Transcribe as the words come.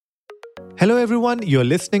Hello, everyone. You're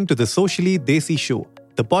listening to the Socially Desi Show,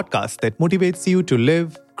 the podcast that motivates you to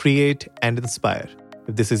live, create, and inspire.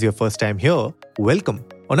 If this is your first time here, welcome.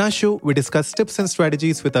 On our show, we discuss tips and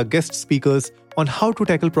strategies with our guest speakers on how to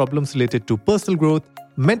tackle problems related to personal growth,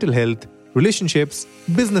 mental health, relationships,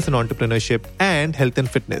 business and entrepreneurship, and health and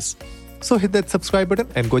fitness. So hit that subscribe button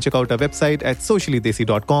and go check out our website at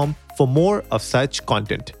sociallydesi.com for more of such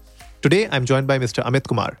content. Today, I'm joined by Mr. Amit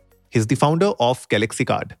Kumar. He's the founder of Galaxy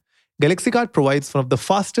Card. Galaxy Card provides one of the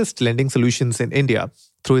fastest lending solutions in India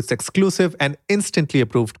through its exclusive and instantly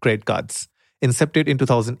approved credit cards. Incepted in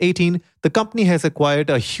 2018, the company has acquired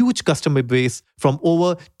a huge customer base from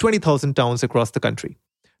over 20,000 towns across the country.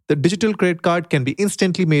 The digital credit card can be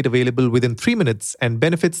instantly made available within 3 minutes and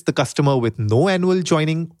benefits the customer with no annual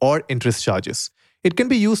joining or interest charges. It can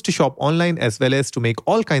be used to shop online as well as to make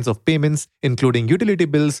all kinds of payments, including utility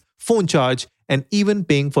bills, phone charge, and even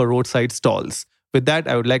paying for roadside stalls. With that,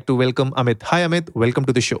 I would like to welcome Amit. Hi, Amit. Welcome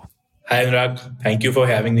to the show. Hi, Anurag. Thank you for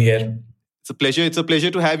having me here. It's a pleasure. It's a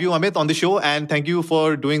pleasure to have you, Amit, on the show. And thank you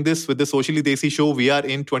for doing this with the Socially Desi Show. We are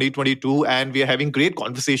in 2022 and we are having great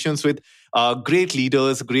conversations with great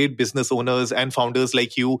leaders, great business owners and founders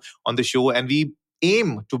like you on the show. And we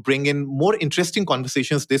aim to bring in more interesting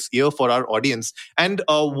conversations this year for our audience. And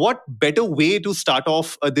what better way to start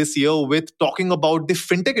off this year with talking about the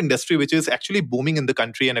fintech industry, which is actually booming in the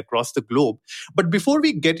country and across the globe. But before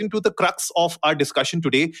we get into the crux of our discussion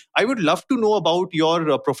today, I would love to know about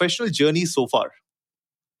your professional journey so far.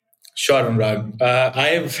 Sure, Anurag.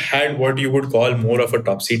 I've had what you would call more of a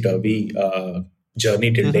topsy-turvy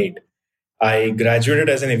journey till date. I graduated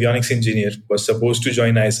as an avionics engineer, was supposed to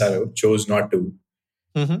join ISRO, chose not to.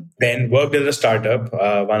 Then worked at a startup,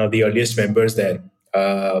 one of the earliest members there,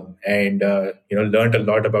 and learned a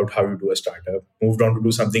lot about how to do a startup. Moved on to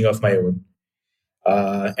do something of my own,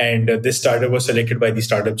 and this startup was selected by the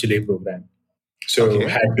Startup Chile program. So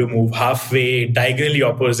had to move halfway, diagonally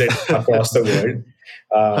opposite across the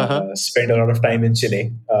world. Spent a lot of time in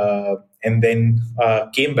Chile, and then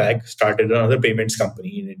came back, started another payments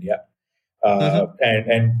company in India.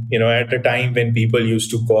 And at the time when people used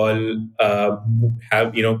to call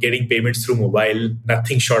getting payments through mobile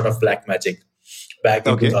nothing short of black magic back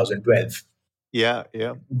in 2012.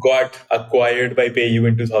 Got acquired by PayU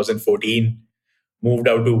in 2014, moved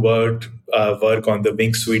out to work on the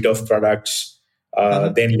Wing suite of products,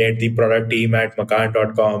 then led the product team at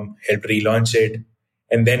Makan.com, helped relaunch it,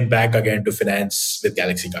 and then back again to finance with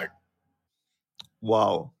Galaxy Card.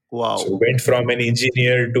 Wow. So went from an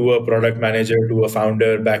engineer to a product manager to a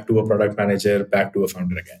founder, back to a product manager, back to a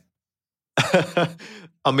founder again.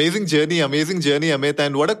 Amazing journey, Amit.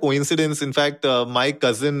 And what a coincidence. In fact, my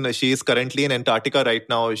cousin, she is currently in Antarctica right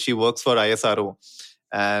now. She works for ISRO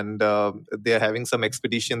and they're having some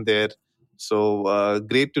expedition there. So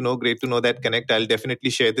great to know that connect. I'll definitely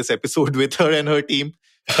share this episode with her and her team.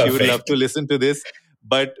 She would love to listen to this.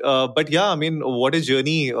 But yeah, I mean, what a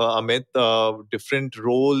journey, Amit. Different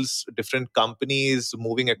roles, different companies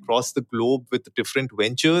moving across the globe with different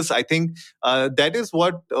ventures. I think that is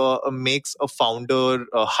what makes a founder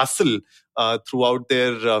hustle throughout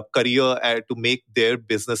their career to make their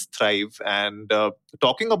business thrive. And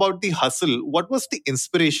talking about the hustle, what was the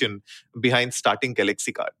inspiration behind starting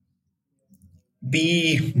Galaxy Card?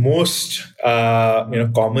 The most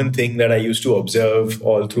common thing that I used to observe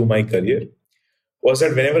all through my career was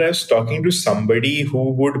that whenever I was talking to somebody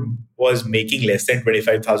who was making less than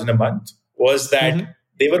 25,000 a month, was that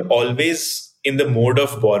they were always in the mode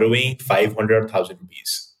of borrowing 500,000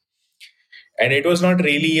 rupees. And it was not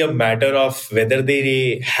really a matter of whether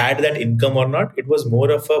they had that income or not. It was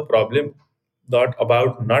more of a problem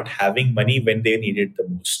about not having money when they needed the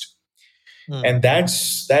most. And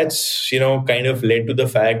that's kind of led to the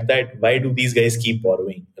fact that why do these guys keep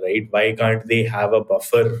borrowing, right? Why can't they have a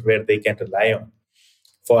buffer where they can rely on?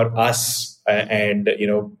 For us and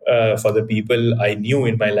for the people I knew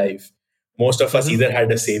in my life, most of us either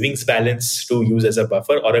had a savings balance to use as a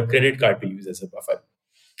buffer or a credit card to use as a buffer.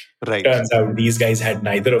 Right. Turns out these guys had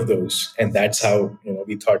neither of those, and that's how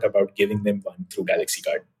we thought about giving them one through Galaxy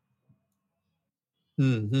Card.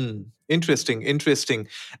 Interesting.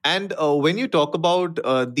 And when you talk about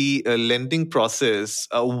the lending process,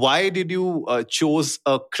 why did you chose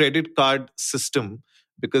a credit card system?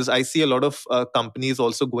 Because I see a lot of companies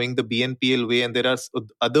also going the BNPL way, and there are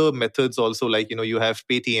other methods also, like you have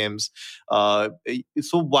Paytms.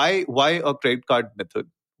 So why a credit card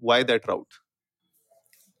method? Why that route?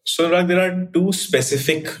 So there are two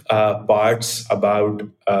specific parts about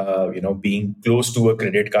being close to a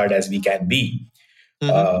credit card as we can be.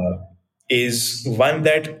 is one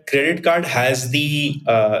that credit card has the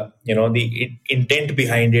intent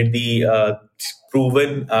behind it, the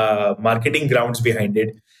proven marketing grounds behind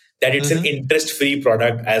it, that it's an Mm-hmm. interest free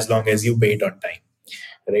product as long as you pay it on time,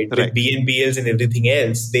 right? With Right. BNPLs and everything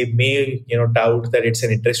else, they may tout that it's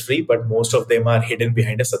an interest free, but most of them are hidden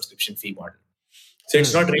behind a subscription fee model. So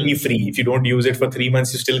it's not really Mm-hmm. free. If you don't use it for 3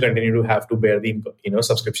 months, you still continue to have to bear the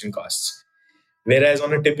subscription costs. Whereas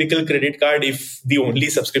on a typical credit card, if the only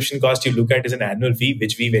subscription cost you look at is an annual fee,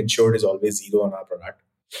 which we've ensured is always zero on our product.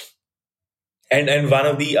 And one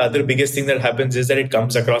of the other biggest thing that happens is that it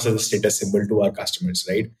comes across as a status symbol to our customers,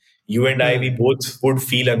 right? You and I, we both would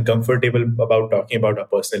feel uncomfortable about talking about our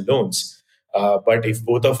personal loans. But if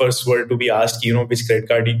both of us were to be asked, which credit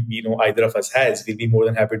card either of us has, we'll be more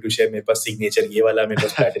than happy to share. मेरे पास signature ये वाला, मेरे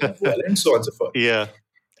पास platinum वो वाला, and so on and so forth. Yeah.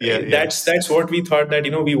 Yeah, Right? yeah. That's what we thought, that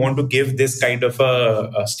we want to give this kind of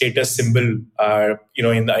a status symbol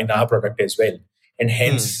in our product as well, and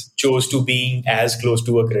hence chose to be as close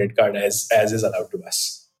to a credit card as is allowed to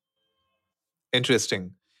us.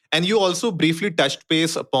 Interesting. And you also briefly touched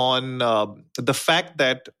base upon the fact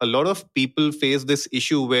that a lot of people face this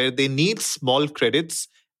issue where they need small credits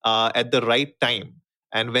at the right time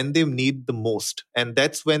and when they need the most. And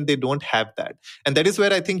that's when they don't have that. And that is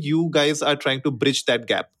where I think you guys are trying to bridge that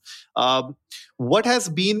gap. What has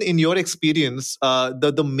been, in your experience,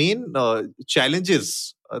 the main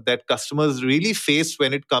challenges that customers really face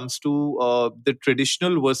when it comes to the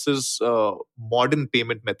traditional versus modern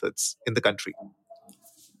payment methods in the country?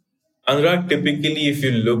 Anurag, typically, if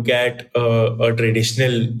you look at a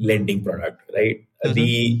traditional lending product, right,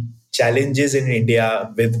 the challenges in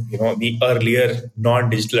India with the earlier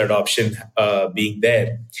non-digital adoption being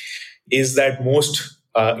there is that most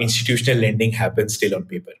institutional lending happens still on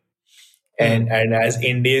paper. And as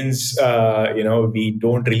Indians, we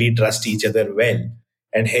don't really trust each other well,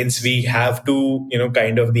 and hence we have to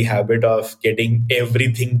kind of the habit of getting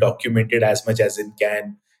everything documented as much as it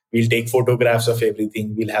can. We'll take photographs of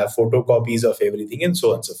everything, we'll have photocopies of everything, and so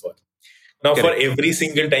on and so forth. Now, Correct. for every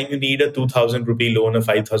single time you need a 2,000 rupee loan, a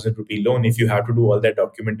 5,000 rupee loan, if you have to do all that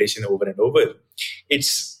documentation over and over,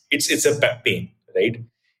 it's a pain, right?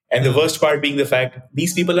 And the worst part being the fact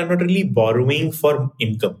these people are not really borrowing for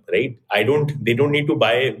income, right? They don't need to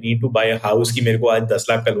buy a house कि मेरे को आज 10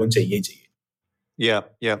 लाख का loan चाहिए. Yeah,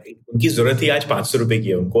 yeah. उनकी जरूरत ही आज 500 रुपए की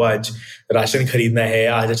है. उनको आज राशन खरीदना है,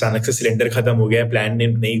 आज अचानक से सिलेंडर खत्म हो गया, प्लान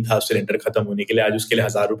नहीं था सिलेंडर खत्म होने के लिए, आज उसके लिए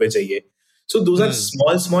 1,000 रुपए चाहिए. So those are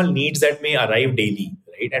small needs that may arrive daily,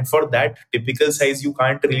 right? And for that typical size, you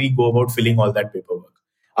can't really go about filling all that paperwork.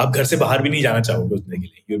 आप घर से बाहर भी नहीं जाना चाहोगे उसने के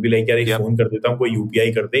लिए. You'll be like, यार एक फोन कर देता हूँ, कोई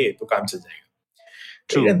UPI कर दे तो काम चल जाएगा.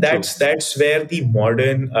 True, and that's where the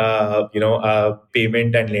modern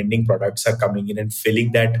payment and lending products are coming in and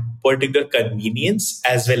filling that particular convenience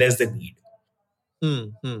as well as the need.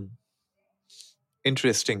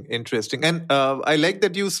 Interesting. And I like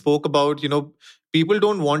that you spoke about, people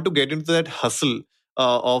don't want to get into that hustle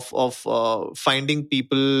of finding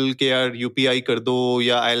people ke yaar UPI kar do,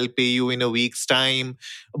 ya I'll pay you in a week's time.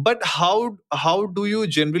 But how do you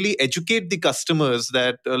generally educate the customers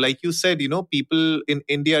that, like you said, people in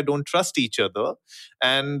India don't trust each other,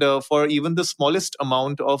 and for even the smallest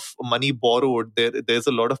amount of money borrowed, there's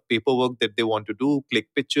a lot of paperwork that they want to do, click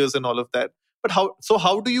pictures and all of that. But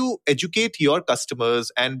how do you educate your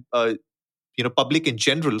customers and public in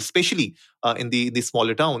general, especially in the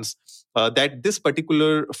smaller towns, that this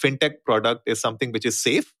particular fintech product is something which is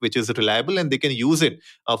safe, which is reliable, and they can use it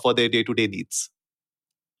for their day-to-day needs?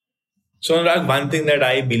 So, Anurag, one thing that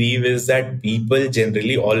I believe is that people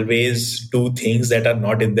generally always do things that are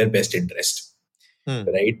not in their best interest,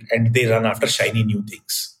 right? And they run after shiny new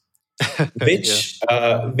things. Which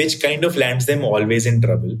kind of lands them always in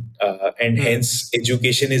trouble, and hence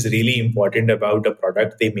education is really important about a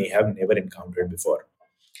product they may have never encountered before.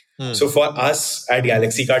 So for us at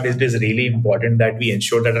Galaxy Card, it is really important that we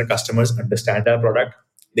ensure that our customers understand our product.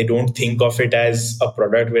 They don't think of it as a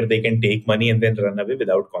product where they can take money and then run away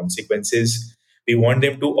without consequences. We want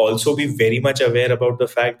them to also be very much aware about the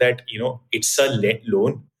fact that it's a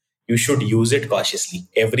loan. You should use it cautiously.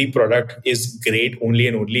 Every product is great only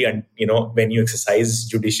and only, and when you exercise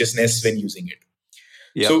judiciousness when using it.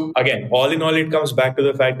 Yep. So again, all in all, it comes back to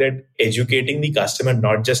the fact that educating the customer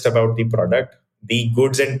not just about the product, the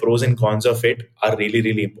goods and pros and cons of it are really,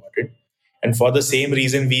 really important. And for the same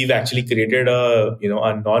reason, we've actually created a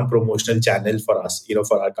non-promotional channel for us,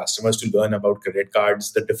 for our customers to learn about credit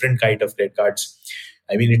cards, the different kind of credit cards.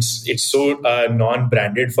 I mean, it's so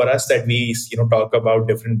non-branded for us that we talk about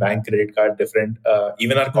different bank credit card, different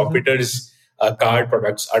even our competitors' card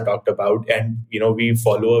products are talked about, and we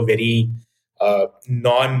follow a very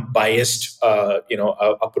non-biased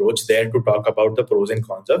approach there to talk about the pros and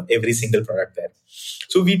cons of every single product there.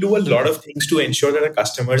 So we do a lot Hmm. of things to ensure that the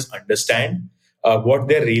customers understand what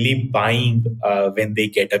they're really buying when they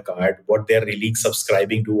get a card, what they're really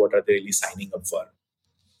subscribing to, what are they really signing up for.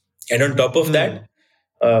 And on top of Hmm. that,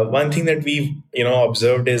 one thing that we've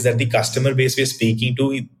observed is that the customer base we're speaking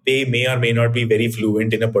to, they may or may not be very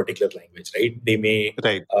fluent in a particular language, right? They may,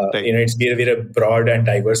 Right. Right. we're a broad and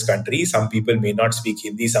diverse country. Some people may not speak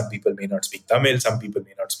Hindi, some people may not speak Tamil, some people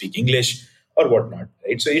may not speak English or whatnot,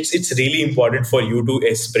 right? So it's really important for you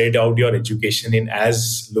to spread out your education in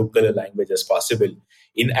as local a language as possible,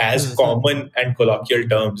 in as Hmm. common and colloquial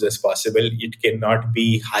terms as possible. It cannot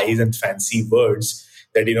be high and fancy words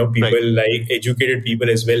that Right. people like educated people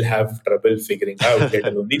as well have trouble figuring out, let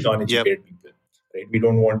alone the Yep. non-educated people. Right? We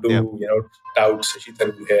don't want Yep. to tout Shashi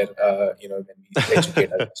Tharoor here, when we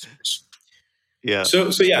educate our customers. Yeah. So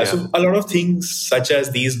yeah, Yeah. so a lot of things such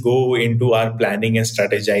as these go into our planning and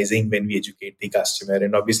strategizing when we educate the customer,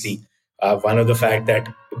 and obviously, one of the fact that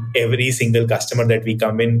every single customer that we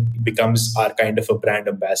come in becomes our kind of a brand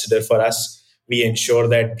ambassador for us. We ensure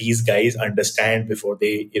that these guys understand before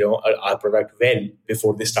they, our product well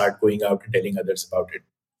before they start going out and telling others about it.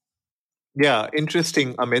 Yeah,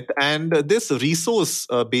 interesting, Amit. And this resource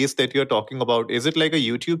base that you're talking about, is it like a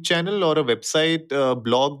YouTube channel or a website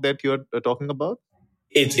blog that you're talking about?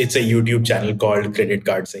 It's a YouTube channel called Credit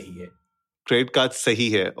Card Sahi Hai. Credit card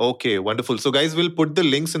sahi hai. Okay, wonderful. So, guys, we'll put the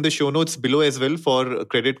links in the show notes below as well for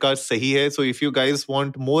credit card sahi hai. So, if you guys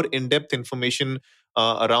want more in-depth information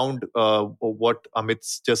around what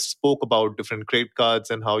Amit just spoke about, different credit cards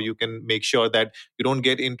and how you can make sure that you don't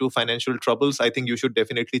get into financial troubles, I think you should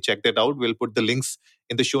definitely check that out. We'll put the links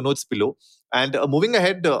in the show notes below. And moving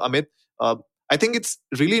ahead, Amit, uh, I think it's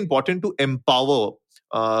really important to empower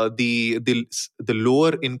the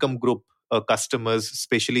lower income group customers,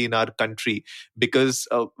 especially in our country, because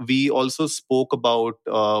we also spoke about,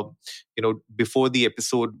 before the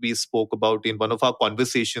episode, we spoke about in one of our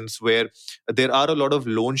conversations where there are a lot of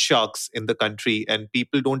loan sharks in the country and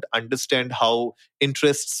people don't understand how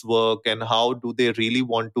interests work and how do they really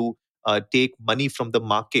want to take money from the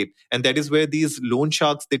market, and that is where these loan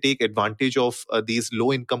sharks, they take advantage of these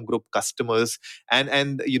low income group customers, and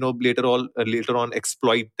later on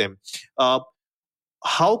exploit them.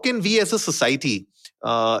 How can we as a society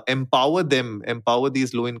empower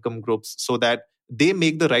these low income groups so that they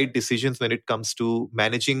make the right decisions when it comes to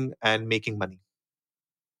managing and making money?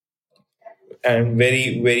 And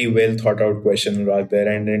very very well thought out question right there,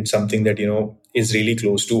 and something that is really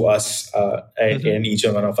close to us, Hmm. and each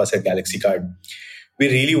one of us at Galaxy Card. We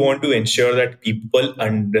really want to ensure that people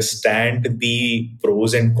understand the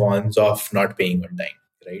pros and cons of not paying on time,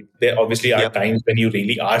 right? There obviously are Yep. times when you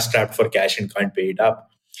really are strapped for cash and can't pay it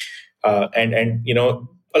up, and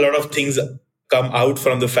a lot of things come out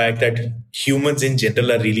from the fact that humans in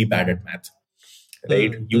general are really bad at math,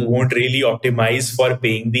 right? Hmm. You won't really optimize for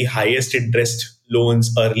paying the highest interest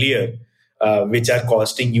loans earlier, which are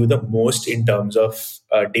costing you the most in terms of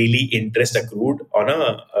daily interest accrued on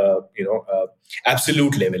a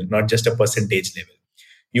absolute level, not just a percentage level.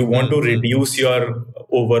 You want Hmm. to Hmm. reduce your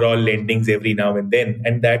overall lendings every now and then,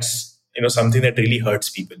 and that's something that really hurts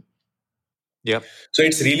people. Yep. So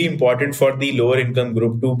it's really important for the lower income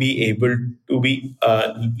group to be able to be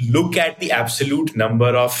look at the absolute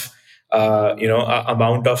number of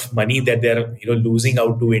amount of money that they're losing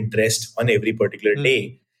out to interest on every particular Hmm.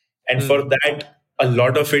 day, and Hmm. for that a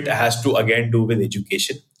lot of it has to again do with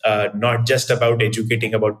education, not just about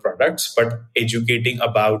educating about products, but educating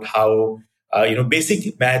about how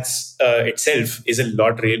basic maths itself is a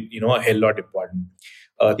lot real, a hell lot important.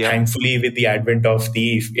 Yep. Thankfully, with the advent of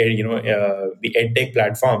the the edtech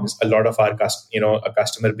platforms, a lot of our a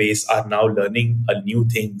customer base are now learning new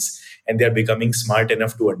things, and they are becoming smart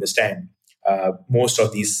enough to understand most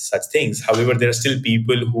of these such things. However, there are still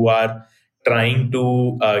people who are trying to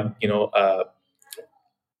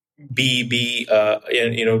be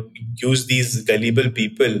use these gullible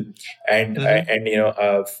people and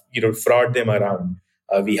Hmm. fraud them around.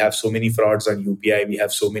 We have so many frauds on UPI. We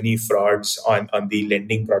have so many frauds on the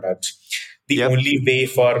lending products. The Yep. only way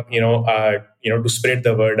for to spread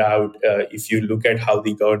the word out, if you look at how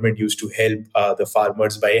the government used to help the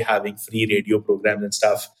farmers by having free radio programs and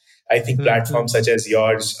stuff, I think Hmm. Hmm. platforms such as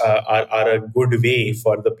yours are a good way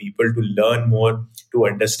for the people to learn more, to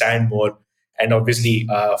understand more, and obviously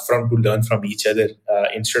from to learn from each other,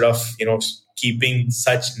 instead of keeping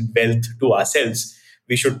such wealth to ourselves.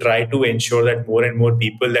 We should try to ensure that more and more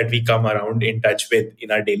people that we come around in touch with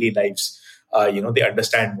in our daily lives, they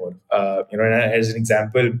understand more. And as an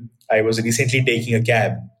example, I was recently taking a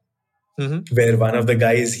cab, Mm-hmm. where one of the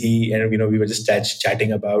guys, he and we were just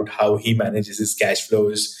chatting about how he manages his cash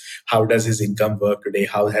flows, how does his income work today,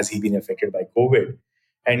 how has he been affected by COVID.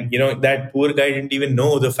 And that poor guy didn't even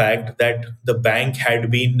know the fact that the bank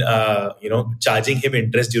had been charging him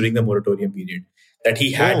interest during the moratorium period, that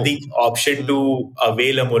he had Oh. the option to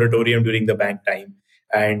avail a moratorium during the bank time.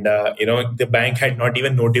 And the bank had not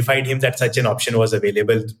even notified him that such an option was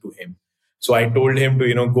available to him. So I told him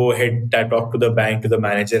to, go ahead, talk to the bank, to the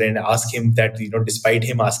manager, and ask him that, despite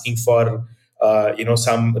him asking for,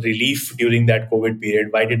 some relief during that COVID period,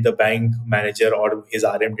 why did the bank manager or his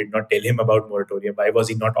RM did not tell him about moratorium? Why was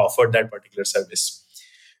he not offered that particular service?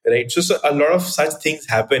 Right. So a lot of such things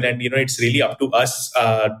happen, and it's really up to us,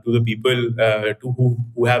 to the people, to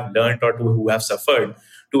who have learned or to who have suffered,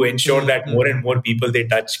 to ensure that more Mm-hmm. and more people they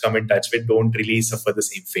come in touch with don't really suffer the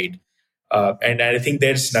same fate. And I think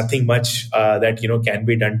there's nothing much that can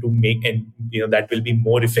be done to make, and that will be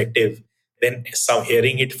more effective than some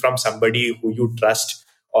hearing it from somebody who you trust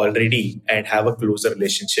already and have a closer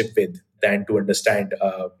relationship with, than to understand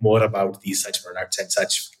more about these such products and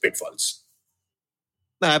such pitfalls.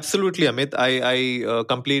 No, absolutely, Amit. I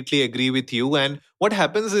completely agree with you. And what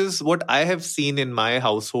happens is what I have seen in my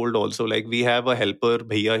household also. Like we have a helper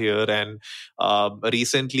bhaiya here, and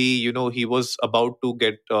recently, he was about to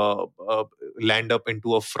get land up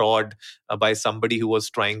into a fraud by somebody who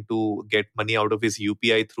was trying to get money out of his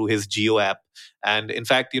UPI through his Geo app. And in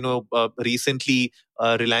fact, recently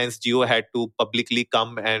Reliance Geo had to publicly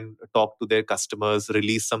come and talk to their customers,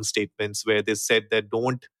 release some statements where they said that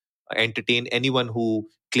don't entertain anyone who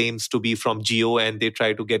claims to be from Geo and they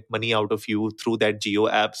try to get money out of you through that Geo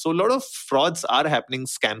app. So a lot of frauds are happening.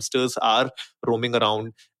 Scamsters are roaming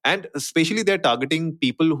around. And especially they're targeting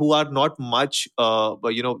people who are not much,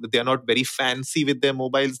 they're not very fancy with their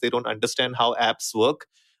mobiles. They don't understand how apps work.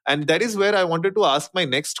 And that is where I wanted to ask my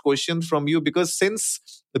next question from you, because since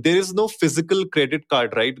there is no physical credit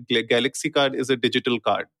card, right? Galaxy card is a digital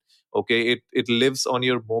card. Okay, it lives on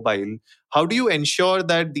your mobile. How do you ensure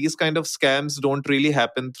that these kind of scams don't really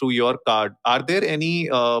happen through your card? Are there any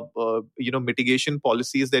mitigation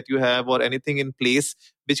policies that you have or anything in place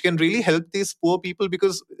which can really help these poor people?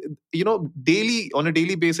 Because daily, on a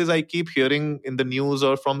daily basis, I keep hearing in the news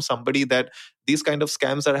or from somebody that these kind of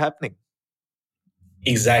scams are happening.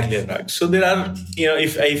 Exactly, Anurag. So there are,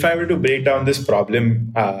 if I were to break down this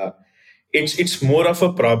problem, it's more of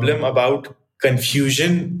a problem about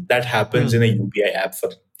confusion that happens in a Hmm. UPI app.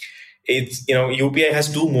 For it's UPI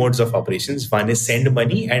has two modes of operations. One is send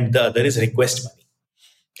money, and the other is request money.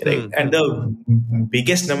 Right, Hmm. and Hmm. the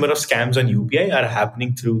biggest number of scams on UPI are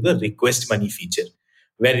happening through the request money feature,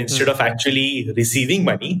 where instead Hmm. of actually receiving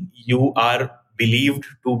money, you are believed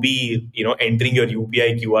to be entering your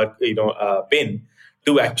UPI QR pin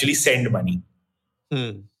to actually send money.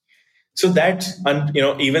 Hmm. So that,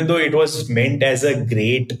 even though it was meant as a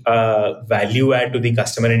great value add to the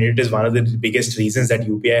customer, and it is one of the biggest reasons that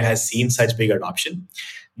UPI has seen such big adoption,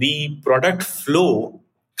 the product flow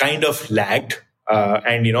kind of lagged.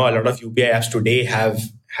 And a lot of UPI apps today have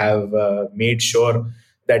made sure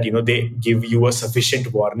that they give you a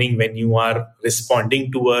sufficient warning when you are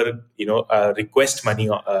responding to a request money,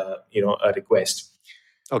 a request.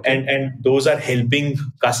 Okay. And those are helping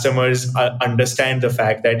customers understand the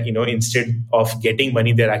fact that instead of getting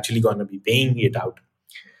money, they're actually going to be paying it out.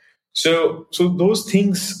 So those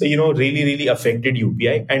things really really affected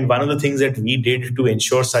UPI. And one of the things that we did to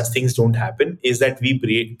ensure such things don't happen is that we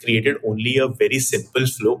created only a very simple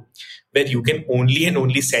flow where you can only and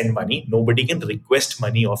only send money. Nobody can request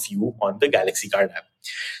money of you on the Galaxy Card app.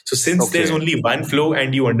 So since there's Okay. only one flow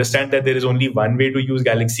and you understand that there is only one way to use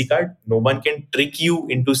Galaxy Card, no one can trick you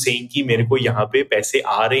into saying कि मेरे को यहाँ पे पैसे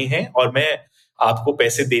आ रहे हैं और मैं आपको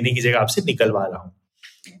पैसे देने की जगह आपसे निकलवा रहा हूँ.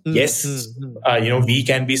 Hmm. Hmm. Yes, Hmm. we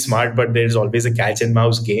can be smart, but there is always a catch and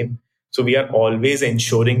mouse game. So we are always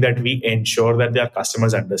ensuring that we ensure that our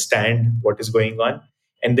customers understand what is going on,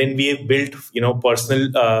 and then we have built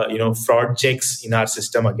personal fraud checks in our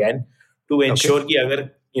system again to Okay. ensure कि अगर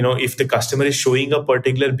if the customer is showing a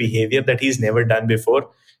particular behavior that he's never done before,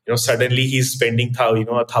 suddenly he's spending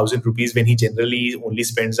 1,000 rupees when he generally only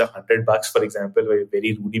spends $100, for example, a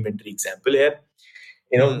very rudimentary example here.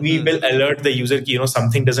 Hmm. We Hmm. will alert the user कि,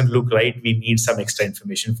 something doesn't look right, we need some extra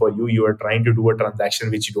information for you, you are trying to do a transaction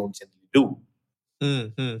which you don't generally do. Hmm.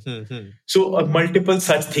 Hmm. Hmm. Hmm. So multiple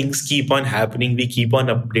such things keep on happening. We keep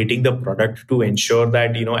on updating the product to ensure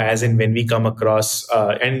that as and when we come across,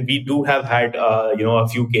 and we do have had a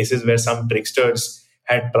few cases where some tricksters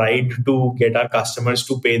had tried to get our customers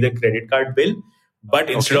to pay the credit card bill,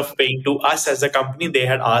 but instead Okay. of paying to us as a company, they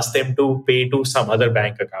had asked them to pay to some other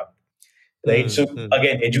bank account. right? Hmm. So Hmm.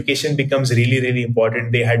 again, education becomes really, really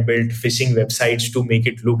important. They had built phishing websites to make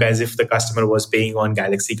it look as if the customer was paying on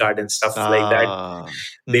Galaxy card and stuff like that. Ah.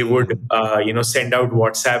 They would Hmm. send out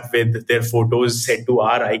WhatsApp with their photos set to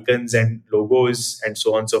our icons and logos and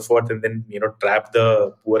so on and so forth, and then trap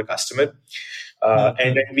the poor customer. Hmm. And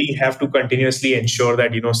Hmm. then we have to continuously ensure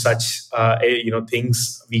that such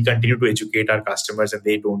things, we continue to educate our customers and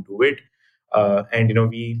they don't do it. And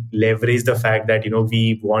we leverage the fact that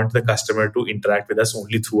we want the customer to interact with us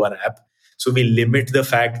only through our app. So we limit the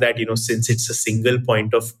fact that since it's a single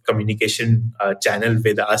point of communication channel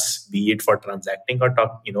with us, be it for transacting or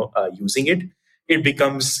using it, it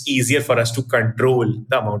becomes easier for us to control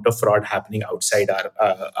the amount of fraud happening outside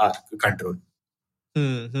our control.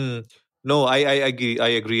 Hmm. No, I agree. I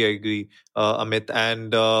agree, Amit.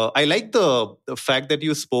 And I like the fact that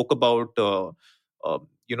you spoke about,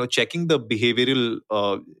 checking the behavioral,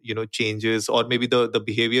 changes, or maybe the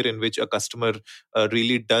behavior in which a customer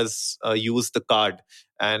really does use the card.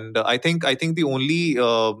 And I think the only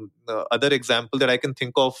other example that I can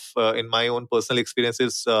think of in my own personal experience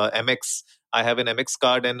is MX. I have an MX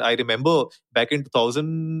card, and I remember back in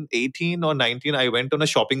 2018 or 19, I went on a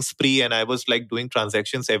shopping spree, and I was like doing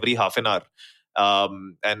transactions every half an hour.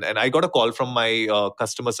 And I got a call from my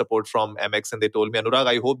customer support from MX, and they told me, Anurag,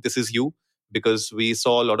 I hope this is you, because we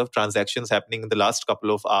saw a lot of transactions happening in the last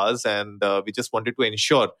couple of hours, and we just wanted to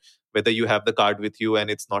ensure whether you have the card with you and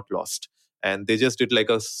it's not lost. And they just did like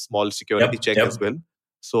a small security Yep, check as yep. well.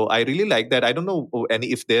 So I really like that. I don't know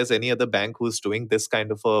any if there's any other bank who's doing this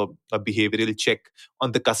kind of a behavioral check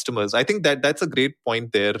on the customers. I think that's a great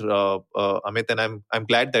point there, Amit, and I'm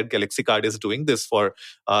glad that Galaxy Card is doing this for,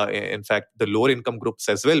 in fact, the lower income groups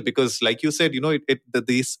as well. Because, like you said,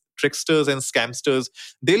 these tricksters and scamsters,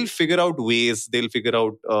 they'll figure out ways, they'll figure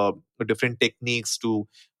out different techniques to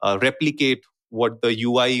replicate what the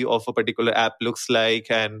UI of a particular app looks like,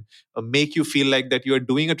 and make you feel like that you are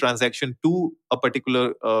doing a transaction to a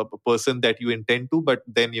particular person that you intend to, but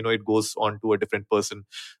then it goes on to a different person.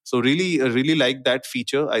 So really like that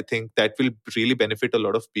feature. I think that will really benefit a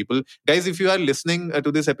lot of people. Guys, if you are listening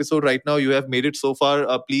to this episode right now, you have made it so far,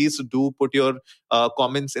 please do put your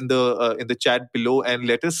comments in the chat below and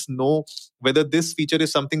let us know whether this feature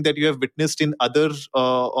is something that you have witnessed in other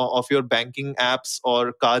of your banking apps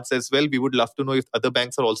or cards as well. We would love to know if other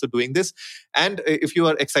banks are also doing this. And if you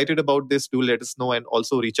are excited about this, do let us know, and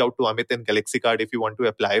also reach out to Amit and Galaxy Card if you want to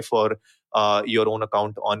apply for your own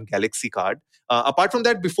account on Galaxy Card. Apart from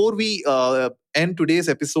that, before we end today's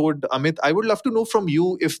episode, Amit, I would love to know from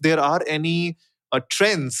you if there are any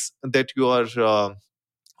trends that you are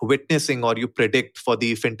witnessing or you predict for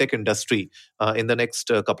the fintech industry in the next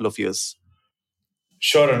couple of years.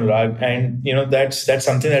 Sure, Anurag, and that's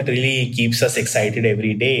something that really keeps us excited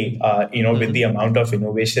every day. With the Hmm. amount of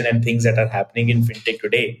innovation and things that are happening in fintech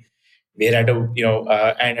today, we're at a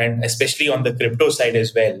and especially on the crypto side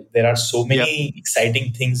as well. There are so Yep. many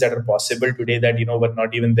exciting things that are possible today that were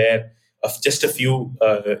not even there of just a few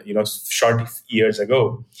short years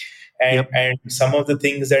ago. Yep. And some of the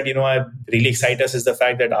things that are really excite us is the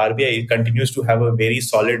fact that RBI continues to have a very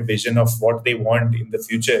solid vision of what they want in the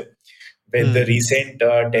future, with the Hmm. recent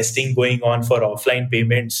testing going on for offline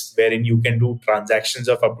payments, wherein you can do transactions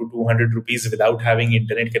of up to 200 rupees without having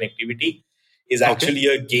internet connectivity, is Okay. actually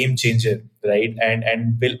a game changer, right?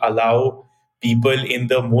 And will allow people in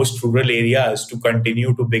the most rural areas to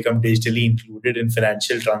continue to become digitally included in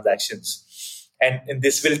financial transactions. And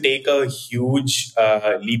this will take a huge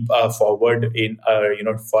leap forward in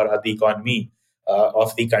for the economy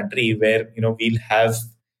of the country, where we'll have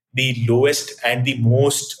the lowest and the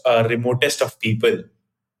most remotest of people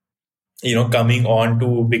coming on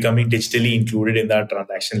to becoming digitally included in that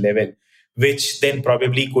transaction level, which then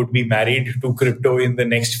probably could be married to crypto in the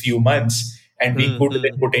next few months, and we Hmm. could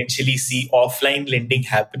then Hmm. potentially see offline lending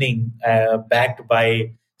happening backed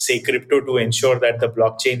by, say, crypto, to ensure that the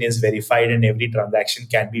blockchain is verified and every transaction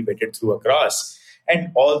can be vetted through across.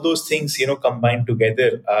 And all those things combined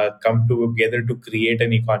together, come together to create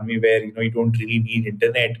an economy where you don't really need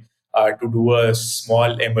internet to do a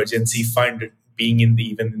small emergency fund, being in the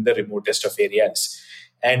even in the remotest of areas.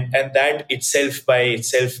 And that itself by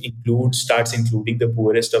itself includes starts including the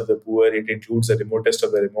poorest of the poor. It includes the remotest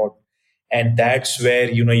of the remote, and that's where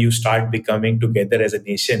you start becoming together as a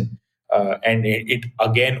nation. And it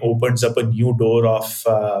again opens up a new door of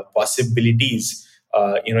possibilities.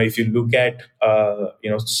 If you look at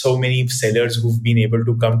so many sellers who've been able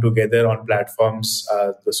to come together on platforms,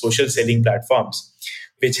 the social selling platforms,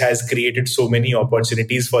 which has created so many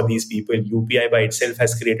opportunities for these people. UPI by itself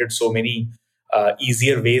has created so many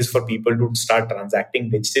easier ways for people to start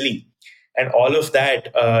transacting digitally. And all of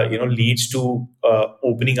that leads to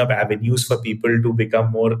opening up avenues for people to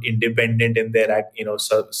become more independent in their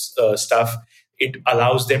stuff. It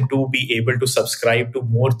allows them to be able to subscribe to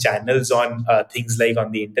more channels on things like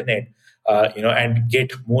on the internet, and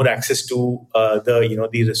get more access to the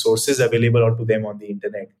resources available onto them on the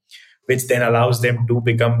internet, which then allows them to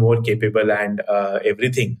become more capable and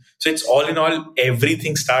everything. So it's all in all,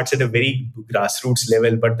 everything starts at a very grassroots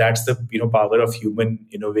level, but that's the power of human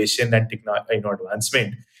innovation and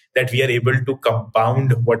advancement, that we are able to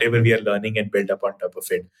compound whatever we are learning and build up on top of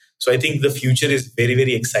it. So I think the future is very,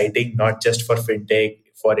 very exciting, not just for fintech,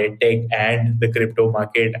 for edtech and the crypto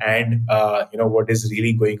market, and what is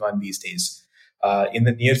really going on these days. In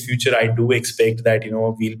the near future, I do expect that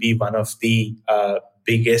we'll be one of the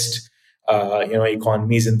biggest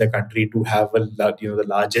economies in the country to have the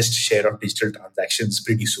largest share of digital transactions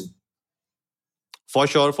pretty soon. For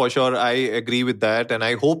sure. I agree with that. And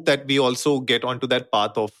I hope that we also get onto that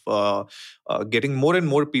path of getting more and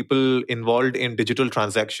more people involved in digital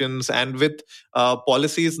transactions. And with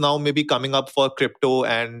policies now maybe coming up for crypto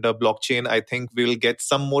and blockchain, I think we'll get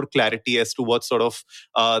some more clarity as to what sort of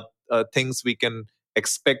things we can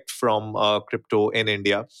expect from crypto in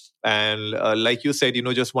India. And like you said,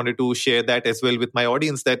 just wanted to share that as well with my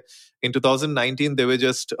audience, that in 2019, there were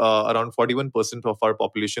just around 41% of our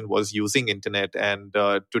population was using internet. And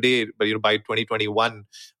today, by 2021,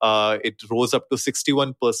 it rose up to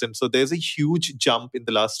 61%. So there's a huge jump in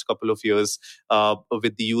the last couple of years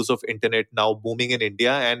with the use of internet now booming in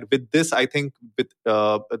India. And with this, I think with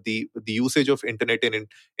the usage of internet in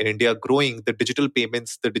India growing, the digital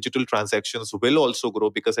payments, the digital transactions will also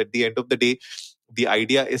grow, because at the end of the day, the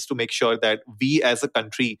idea is to make sure that we as a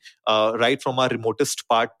country, right from our remotest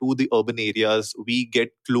part to the urban areas, we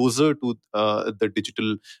get closer to the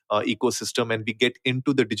digital ecosystem, and we get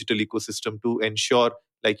into the digital ecosystem to ensure,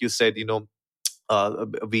 like you said,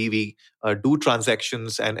 we do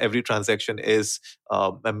transactions, and every transaction is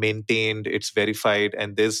maintained, it's verified,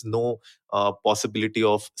 and there's no possibility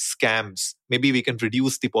of scams. Maybe we can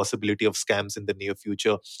reduce the possibility of scams in the near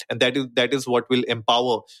future, and that is what will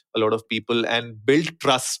empower a lot of people and build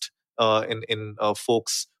trust in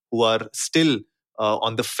folks who are still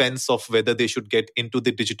on the fence of whether they should get into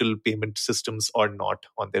the digital payment systems or not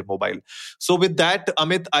on their mobile. So with that,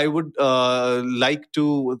 Amit, I would like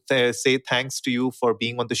to say thanks to you for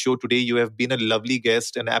being on the show today. You have been a lovely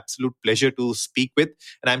guest, an absolute pleasure to speak with.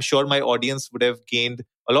 And I'm sure my audience would have gained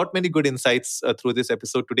a lot many good insights through this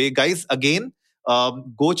episode today. Guys, again,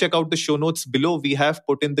 go check out the show notes below. We have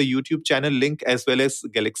put in the YouTube channel link as well as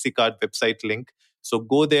Galaxy Card website link. So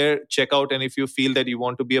go there, check out. And if you feel that you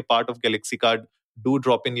want to be a part of Galaxy Card, do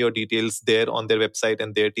drop in your details there on their website,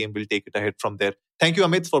 and their team will take it ahead from there. Thank you,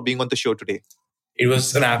 Amit, for being on the show today. It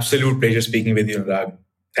was an absolute pleasure speaking with you, Rag.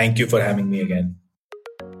 Thank you for having me again.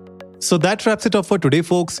 So that wraps it up for today,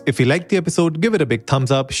 folks. If you liked the episode, give it a big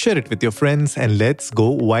thumbs up, share it with your friends, and let's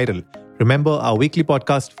go viral. Remember, our weekly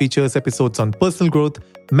podcast features episodes on personal growth,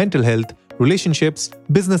 mental health, relationships,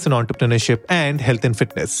 business and entrepreneurship, and health and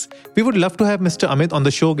fitness. We would love to have Mr. Amit on the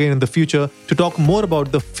show again in the future to talk more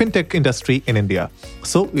about the fintech industry in India.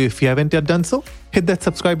 So if you haven't yet done so, hit that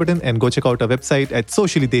subscribe button and go check out our website at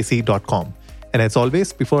sociallydesi.com. And as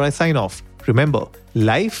always, before I sign off, remember,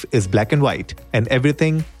 life is black and white and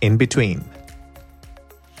everything in between.